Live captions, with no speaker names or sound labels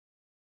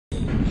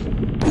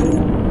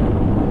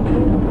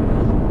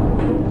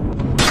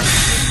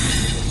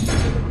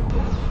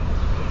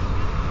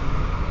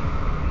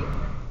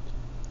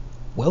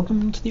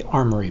Welcome to the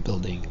Armory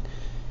building,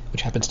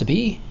 which happens to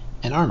be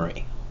an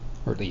armory,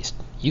 or at least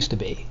used to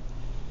be.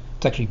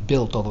 It's actually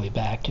built all the way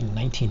back in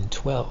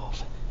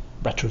 1912,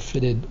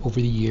 retrofitted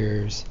over the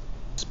years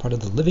as part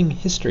of the living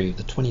history of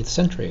the 20th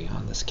century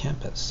on this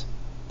campus.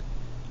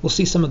 We'll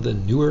see some of the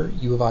newer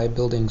U of I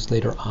buildings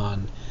later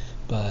on,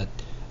 but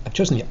I've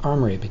chosen the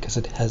Armory because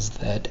it has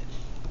that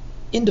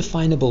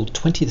indefinable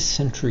 20th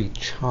century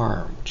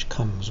charm which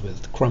comes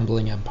with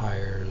crumbling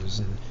empires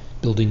and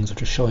buildings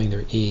which are showing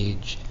their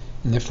age,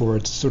 and therefore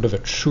it's sort of a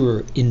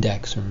truer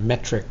index or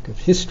metric of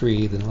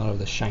history than a lot of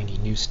the shiny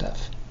new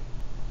stuff.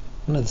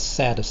 One of the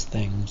saddest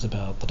things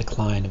about the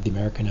decline of the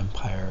American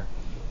empire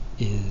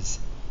is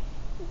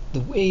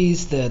the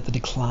ways that the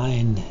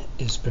decline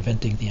is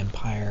preventing the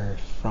empire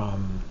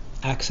from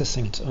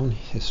accessing its own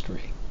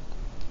history.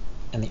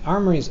 And the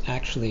Armory is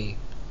actually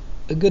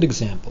a good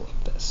example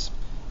of this.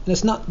 And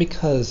it's not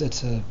because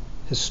it's a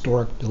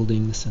historic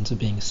building in the sense of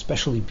being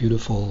especially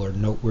beautiful or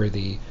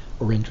noteworthy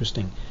or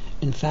interesting.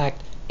 In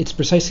fact, it's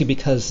precisely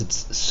because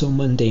it's so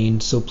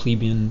mundane, so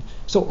plebeian,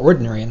 so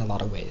ordinary in a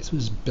lot of ways. It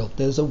was built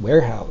as a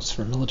warehouse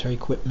for military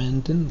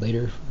equipment and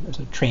later as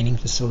a training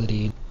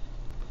facility.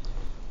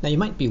 Now you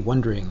might be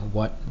wondering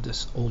what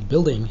this old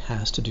building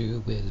has to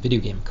do with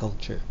video game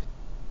culture.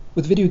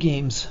 With video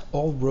games,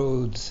 all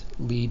roads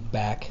lead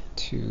back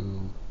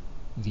to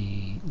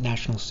the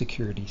national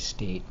security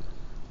state.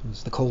 It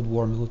was the Cold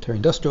War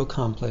military-industrial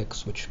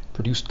complex which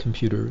produced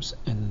computers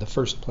in the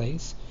first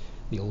place.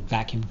 The old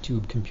vacuum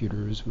tube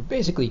computers were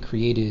basically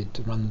created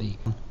to run the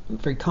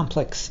very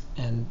complex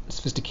and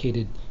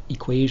sophisticated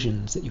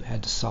equations that you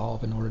had to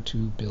solve in order to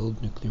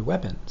build nuclear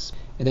weapons.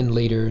 And then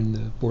later in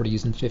the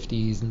 40s and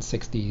 50s and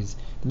 60s,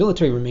 the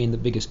military remained the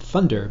biggest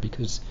funder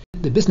because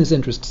the business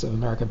interests of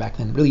America back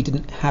then really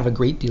didn't have a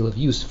great deal of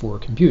use for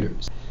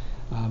computers.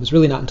 It was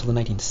really not until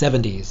the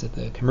 1970s that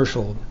the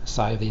commercial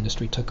side of the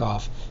industry took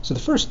off. So the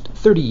first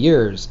 30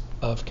 years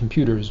of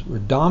computers were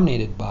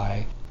dominated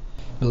by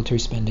military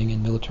spending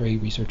and military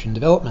research and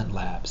development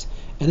labs.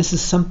 And this is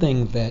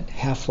something that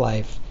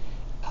Half-Life,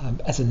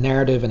 as a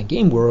narrative in a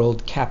game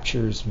world,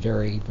 captures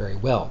very, very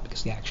well,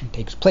 because the action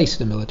takes place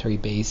at a military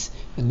base,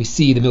 and we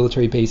see the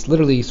military base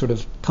literally sort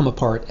of come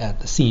apart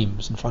at the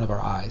seams in front of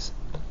our eyes.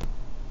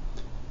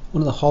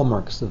 One of the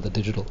hallmarks of the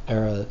digital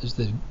era is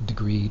the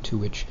degree to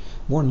which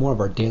more and more of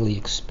our daily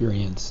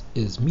experience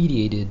is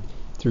mediated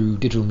through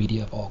digital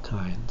media of all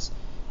kinds.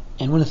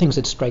 And one of the things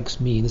that strikes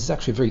me, and this is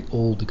actually a very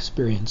old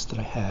experience that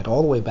I had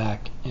all the way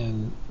back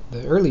in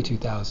the early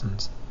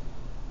 2000s,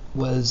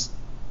 was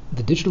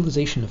the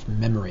digitalization of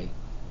memory.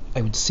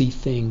 I would see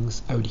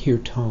things, I would hear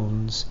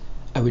tones,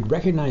 I would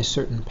recognize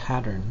certain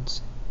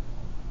patterns,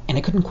 and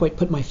I couldn't quite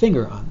put my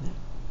finger on them.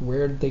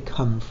 Where did they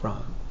come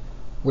from?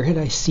 Where had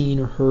I seen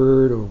or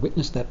heard or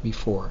witnessed that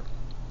before?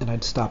 And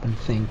I'd stop and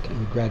think and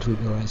would gradually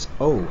realize,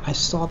 oh, I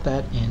saw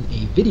that in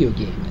a video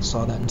game. I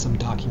saw that in some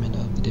document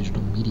of the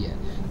digital media.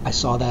 I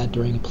saw that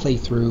during a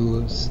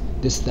playthrough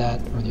of this,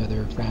 that, or the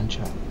other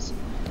franchise.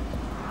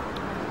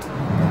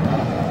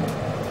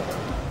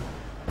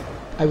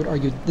 I would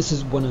argue this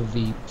is one of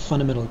the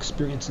fundamental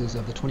experiences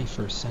of the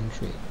 21st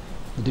century,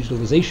 the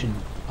digitalization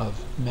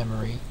of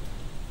memory,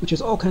 which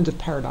has all kinds of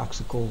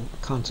paradoxical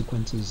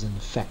consequences and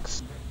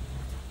effects.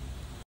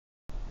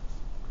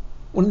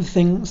 One of the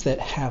things that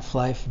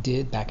Half-Life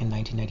did back in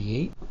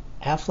 1998,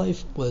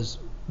 Half-Life was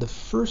the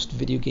first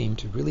video game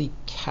to really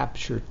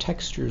capture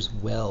textures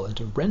well and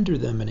to render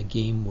them in a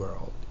game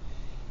world.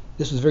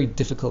 This was a very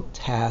difficult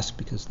task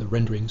because the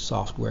rendering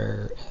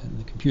software and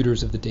the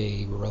computers of the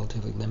day were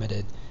relatively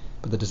limited,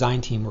 but the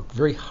design team worked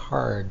very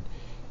hard,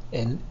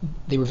 and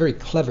they were very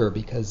clever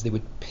because they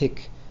would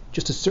pick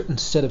just a certain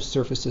set of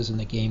surfaces in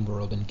the game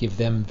world and give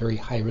them very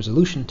high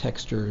resolution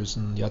textures,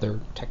 and the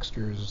other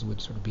textures would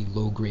sort of be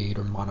low grade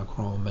or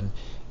monochrome, and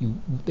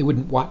they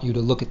wouldn't want you to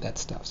look at that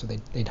stuff, so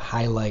they'd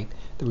highlight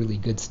the really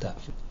good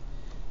stuff.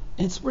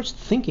 And it's worth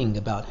thinking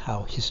about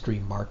how history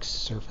marks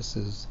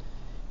surfaces.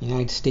 In the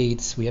United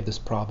States, we have this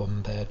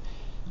problem that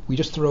we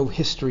just throw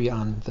history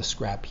on the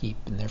scrap heap,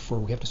 and therefore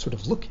we have to sort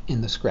of look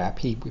in the scrap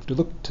heap. We have to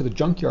look to the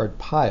junkyard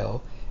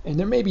pile, and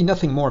there may be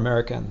nothing more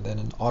American than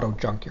an auto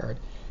junkyard,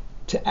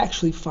 to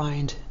actually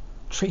find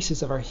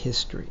traces of our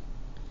history.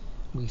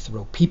 We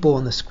throw people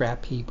in the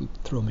scrap heap, we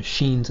throw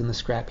machines in the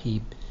scrap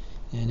heap,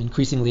 and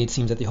increasingly it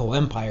seems that the whole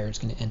empire is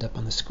going to end up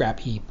on the scrap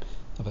heap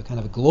of a kind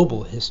of a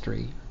global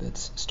history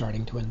that's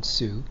starting to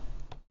ensue.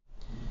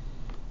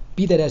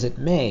 Be that as it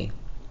may,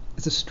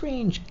 it's a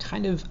strange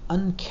kind of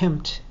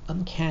unkempt,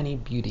 uncanny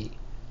beauty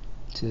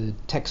to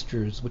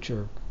textures which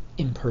are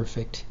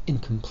imperfect,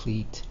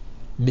 incomplete,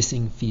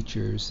 missing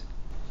features.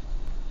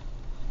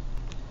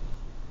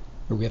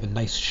 Where we have a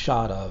nice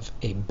shot of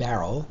a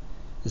barrel.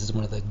 This is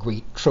one of the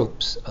great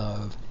tropes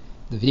of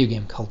the video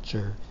game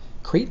culture.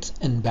 Crates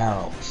and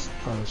barrels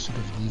are sort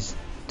of these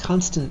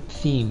constant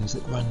themes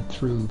that run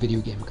through video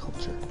game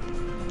culture.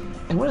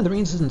 And one of the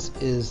reasons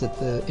is that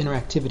the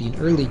interactivity in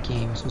early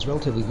games was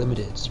relatively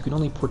limited, so you could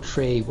only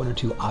portray one or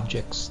two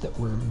objects that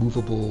were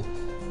movable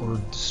or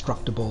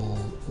destructible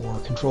or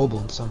controllable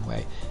in some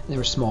way. And they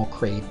were small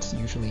crates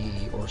usually,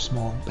 or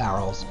small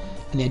barrels.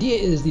 And the idea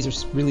is these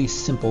are really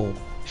simple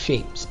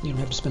shapes. You don't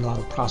have to spend a lot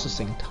of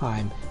processing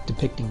time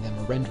depicting them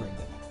or rendering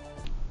them.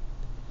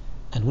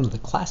 And one of the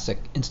classic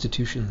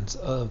institutions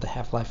of the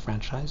Half-Life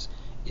franchise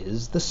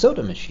is the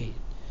soda machine.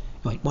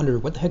 You might wonder,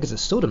 what the heck is a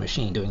soda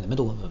machine doing in the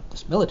middle of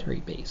this military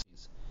base?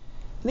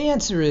 And the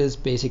answer is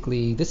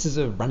basically, this is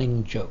a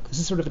running joke. This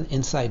is sort of an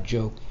inside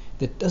joke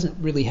that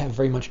doesn't really have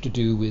very much to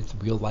do with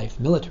real-life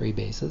military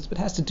bases, but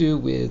has to do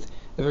with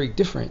a very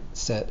different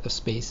set of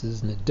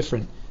spaces and a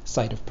different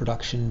site of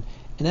production,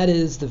 and that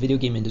is the video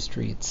game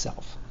industry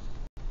itself.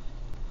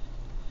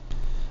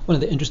 One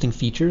of the interesting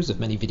features of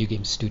many video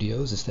game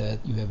studios is that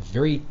you have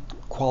very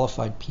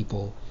qualified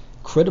people,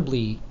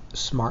 incredibly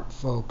smart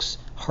folks,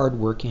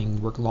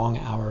 hardworking, work long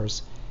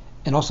hours,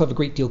 and also have a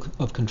great deal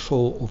of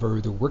control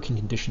over their working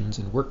conditions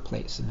and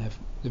workplace. And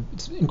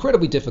it's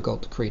incredibly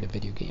difficult to create a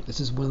video game. This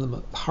is one of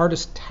the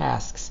hardest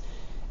tasks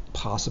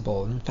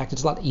possible. And in fact,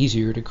 it's a lot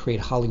easier to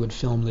create a Hollywood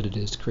film than it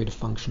is to create a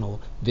functional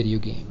video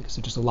game, because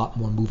there's just a lot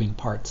more moving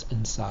parts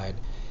inside.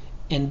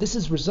 And this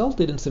has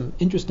resulted in some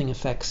interesting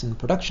effects in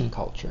production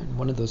culture. And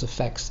one of those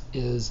effects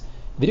is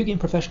video game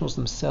professionals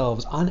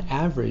themselves, on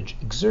average,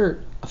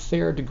 exert a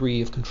fair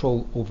degree of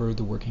control over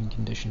the working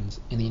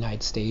conditions in the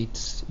United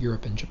States,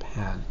 Europe, and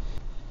Japan.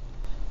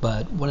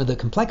 But one of the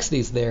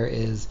complexities there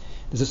is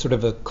there's a sort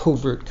of a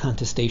covert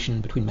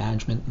contestation between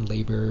management and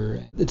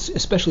labor. It's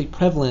especially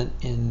prevalent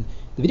in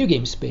the video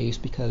game space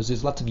because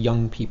there's lots of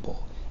young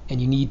people,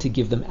 and you need to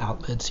give them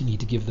outlets, you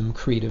need to give them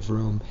creative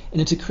room, and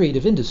it's a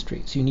creative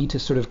industry, so you need to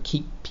sort of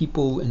keep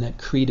people in that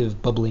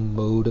creative bubbling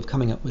mode of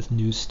coming up with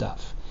new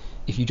stuff.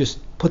 If you just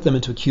put them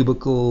into a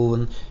cubicle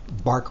and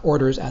bark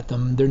orders at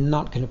them, they're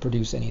not going to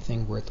produce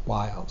anything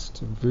worthwhile.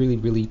 It's a really,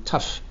 really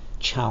tough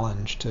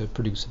challenge to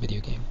produce a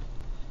video game.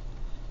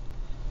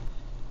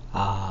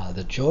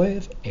 The joy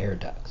of air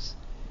ducts.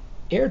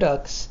 Air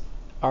ducts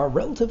are a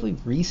relatively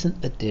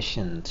recent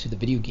addition to the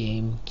video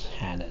game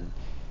canon.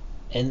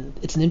 And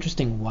it's an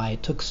interesting why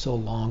it took so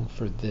long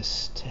for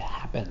this to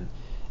happen.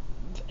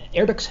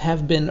 Air ducts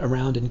have been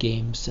around in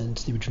games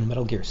since the original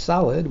Metal Gear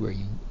Solid, where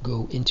you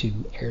go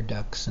into air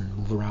ducts and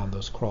move around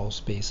those crawl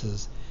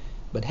spaces.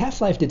 But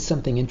Half-Life did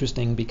something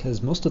interesting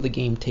because most of the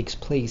game takes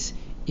place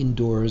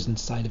indoors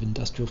inside of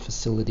industrial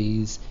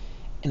facilities,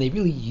 and they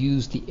really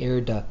used the air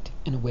duct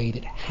in a way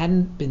that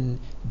hadn't been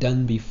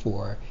done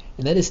before,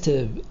 and that is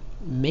to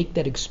make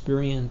that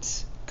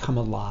experience come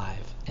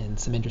alive in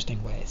some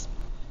interesting ways.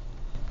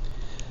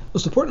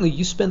 Most importantly,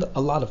 you spend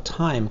a lot of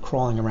time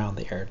crawling around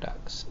the air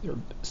ducts. There are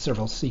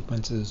several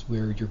sequences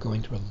where you're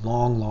going through a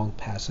long, long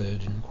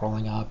passage and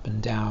crawling up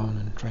and down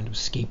and trying to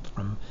escape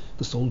from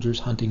the soldiers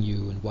hunting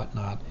you and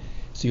whatnot.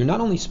 So you're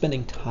not only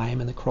spending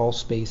time in the crawl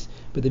space,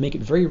 but they make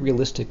it very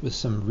realistic with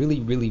some really,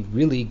 really,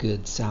 really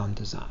good sound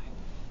design.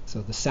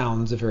 So the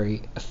sounds are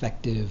very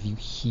effective. You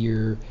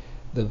hear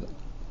the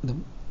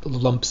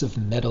lumps of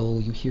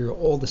metal, you hear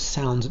all the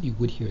sounds that you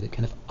would hear, that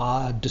kind of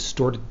odd,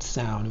 distorted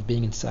sound of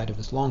being inside of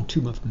this long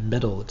tube of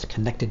metal that's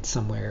connected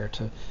somewhere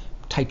to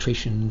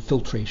titration and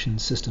filtration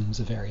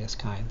systems of various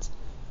kinds.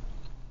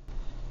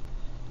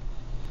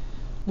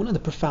 One of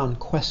the profound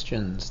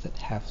questions that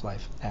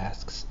Half-Life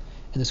asks,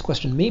 and this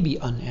question may be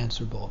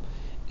unanswerable,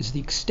 is the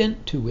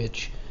extent to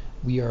which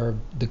we are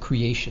the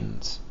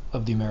creations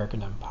of the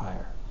American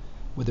Empire.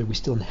 Whether we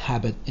still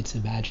inhabit its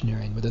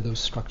imaginary, and whether those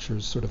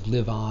structures sort of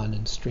live on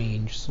in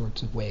strange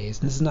sorts of ways.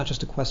 And this is not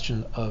just a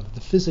question of the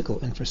physical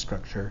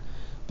infrastructure,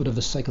 but of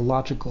the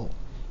psychological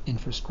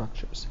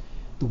infrastructures,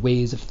 the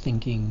ways of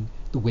thinking,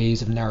 the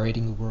ways of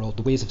narrating the world,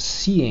 the ways of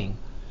seeing,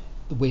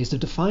 the ways of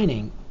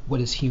defining what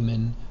is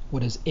human,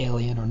 what is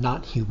alien or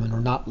not human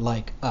or not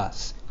like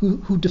us.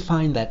 Who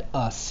defined that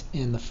us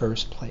in the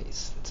first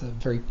place? It's a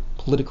very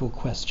political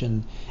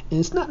question, and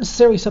it's not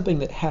necessarily something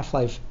that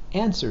Half-Life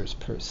answers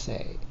per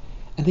se.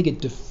 I think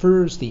it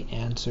defers the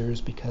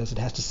answers because it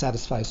has to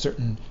satisfy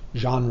certain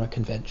genre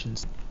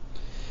conventions.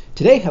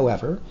 Today,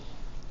 however,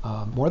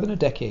 more than a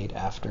decade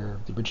after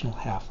the original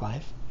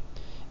Half-Life,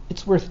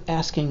 it's worth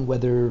asking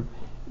whether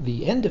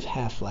the end of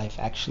Half-Life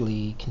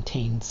actually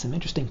contains some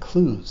interesting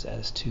clues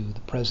as to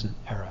the present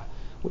era,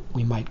 what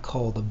we might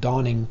call the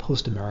dawning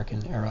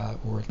post-American era,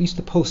 or at least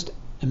the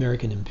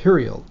post-American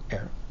imperial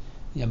era.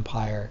 The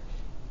Empire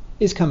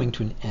is coming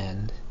to an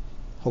end.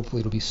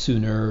 Hopefully it'll be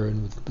sooner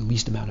and with the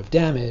least amount of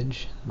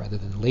damage, rather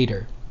than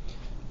later.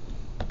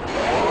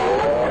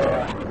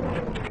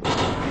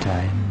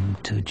 Time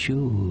to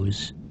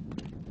choose.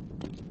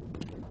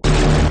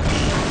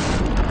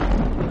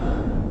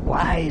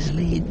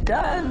 Wisely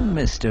done,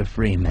 Mr.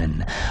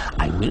 Freeman.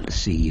 I will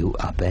see you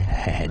up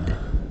ahead.